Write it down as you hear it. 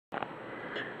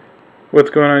What's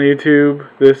going on YouTube?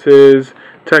 This is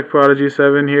Tech Prodigy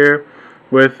 7 here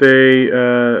with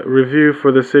a review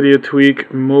for the Cydia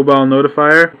Tweak mobile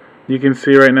notifier. You can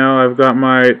see right now I've got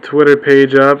my Twitter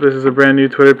page up. This is a brand new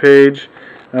Twitter page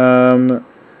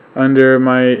under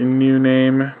my new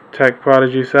name, Tech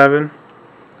Prodigy 7.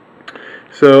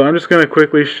 So I'm just going to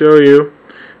quickly show you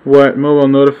what mobile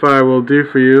notifier will do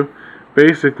for you.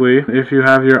 Basically, if you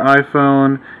have your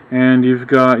iPhone and you've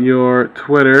got your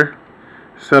Twitter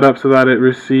set up so that it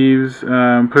receives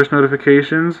push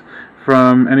notifications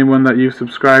from anyone that you've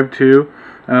subscribed to,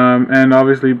 and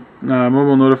obviously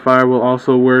mobile notifier will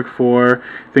also work for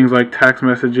things like text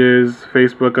messages,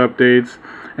 Facebook updates,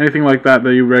 anything like that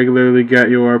that you regularly get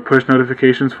your push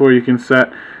notifications for. You can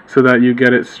set so that you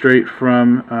get it straight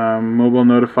from mobile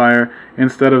notifier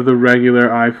instead of the regular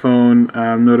iPhone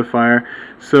notifier.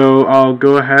 So I'll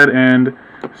go ahead and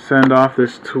send off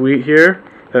this tweet here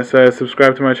that says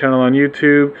subscribe to my channel on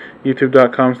YouTube,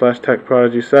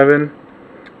 youtube.com/techprodigy7.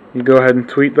 You go ahead and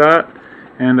tweet that,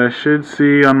 and I should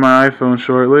see on my iPhone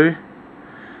shortly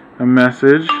a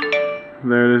message.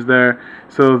 There it is there.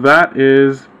 So that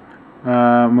is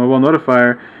mobile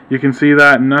notifier. You can see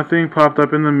that nothing popped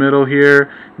up in the middle here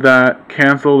that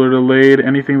canceled or delayed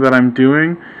anything that I'm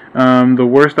doing. The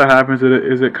worst that happens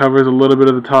is it covers a little bit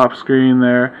of the top screen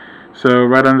there. So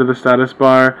right under the status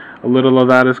bar, a little of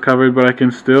that is covered, but I can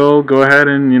still go ahead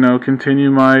and continue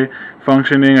my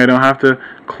functioning. I don't have to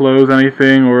close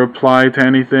anything or reply to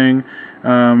anything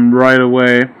right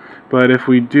away. But if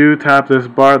we do tap this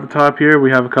bar at the top here,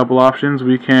 we have a couple options.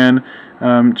 We can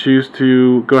choose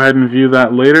to go ahead and view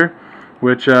that later,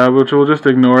 which we'll just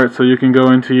ignore it. So you can go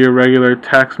into your regular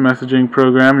text messaging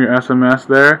program, your SMS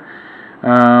there,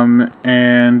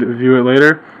 and view it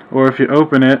later. Or if you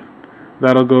open it,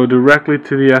 that'll go directly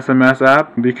to the SMS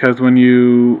app, because when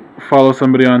you follow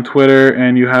somebody on Twitter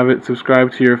and you have it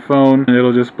subscribed to your phone,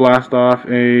 it'll just blast off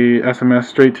a SMS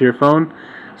straight to your phone.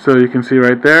 So you can see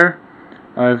right there,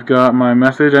 I've got my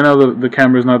message. I know the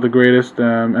camera's not the greatest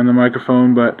and the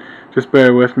microphone, but just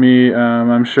bear with me.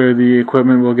 I'm sure the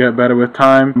equipment will get better with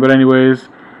time. But anyways,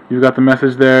 you've got the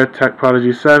message there, Tech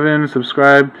Prodigy 7.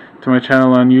 Subscribe to my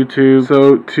channel on YouTube.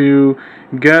 So to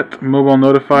get mobile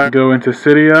notifier, go into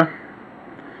Cydia.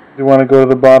 You want to go to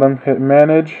the bottom, hit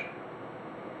manage,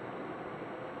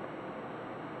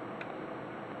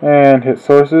 and hit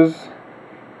sources,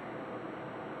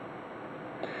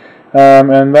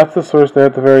 and that's the source there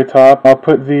at the very top. I'll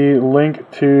put the link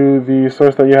to the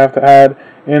source that you have to add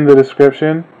in the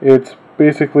description. It's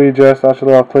basically just,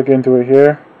 actually I'll click into it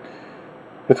here.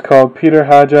 It's called Peter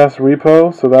Hajas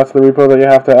repo, so that's the repo that you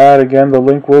have to add. Again, the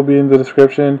link will be in the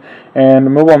description, and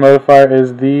mobile notifier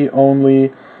is the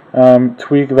only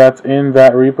tweak that's in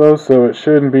that repo, so it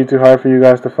shouldn't be too hard for you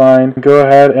guys to find. Go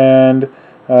ahead and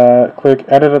click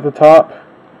edit at the top,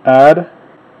 add,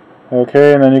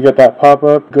 okay, and then you get that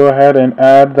pop-up. Go ahead and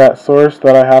add that source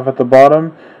that I have at the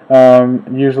bottom.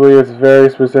 Usually it's very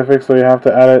specific, so you have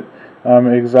to add it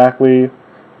exactly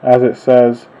as it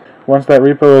says. Once that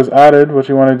repo is added, what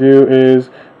you want to do is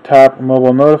tap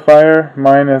mobile notifier.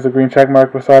 Mine has a green check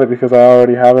mark beside it because I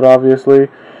already have it, obviously.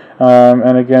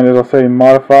 And again, it'll say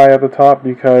modify at the top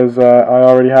because I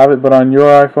already have it. But on your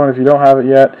iPhone, if you don't have it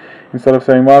yet, instead of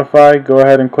saying modify, go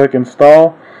ahead and click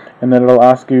install, and then it'll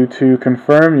ask you to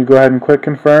confirm. You go ahead and click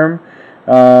confirm,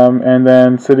 and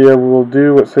then Cydia will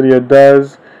do what Cydia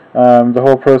does, the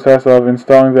whole process of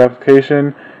installing the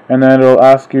application, and then it'll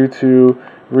ask you to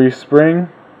respring.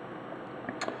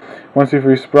 Once you've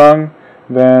resprung,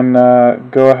 then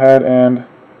go ahead and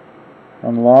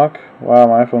unlock. Wow,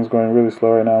 my iPhone's going really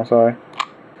slow right now, I'm sorry.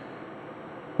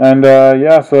 And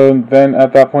yeah, so then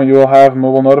at that point you will have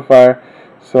mobile notifier.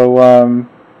 So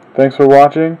thanks for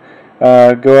watching.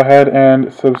 Go ahead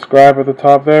and subscribe at the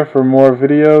top there for more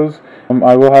videos.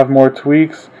 I will have more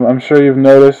tweaks. I'm sure you've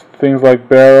noticed things like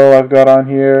barrel I've got on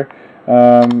here.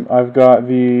 I've got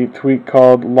the tweak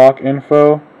called lock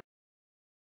info,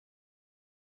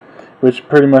 which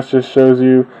pretty much just shows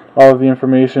you all of the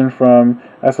information from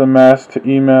SMS to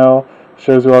email.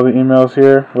 Shows you all the emails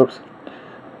here. Whoops.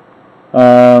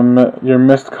 Your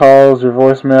missed calls, your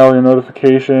voicemail, your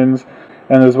notifications,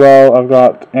 and as well I've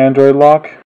got Android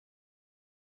lock,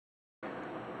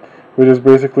 which is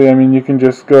basically, I mean, you can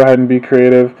just go ahead and be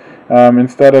creative.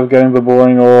 Instead of getting the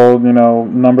boring old,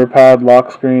 number pad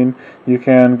lock screen, you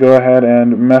can go ahead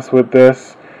and mess with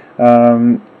this.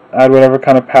 Add whatever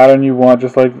kind of pattern you want,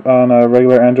 just like on a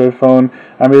regular Android phone.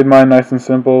 I made mine nice and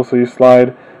simple, so you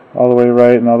slide all the way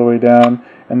right and all the way down,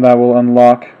 and that will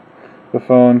unlock the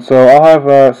phone. So I'll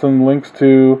have some links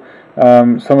to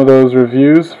some of those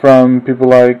reviews from people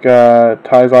like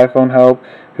Ty's iPhone Help,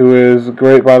 who is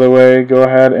great, by the way. Go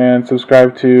ahead and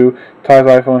subscribe to Ty's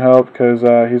iPhone Help, because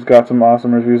he's got some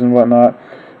awesome reviews and whatnot.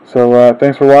 So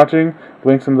thanks for watching.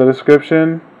 Links in the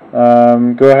description.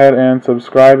 Go ahead and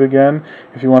subscribe again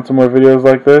if you want some more videos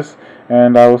like this,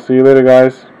 and I will see you later,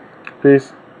 guys.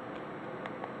 Peace.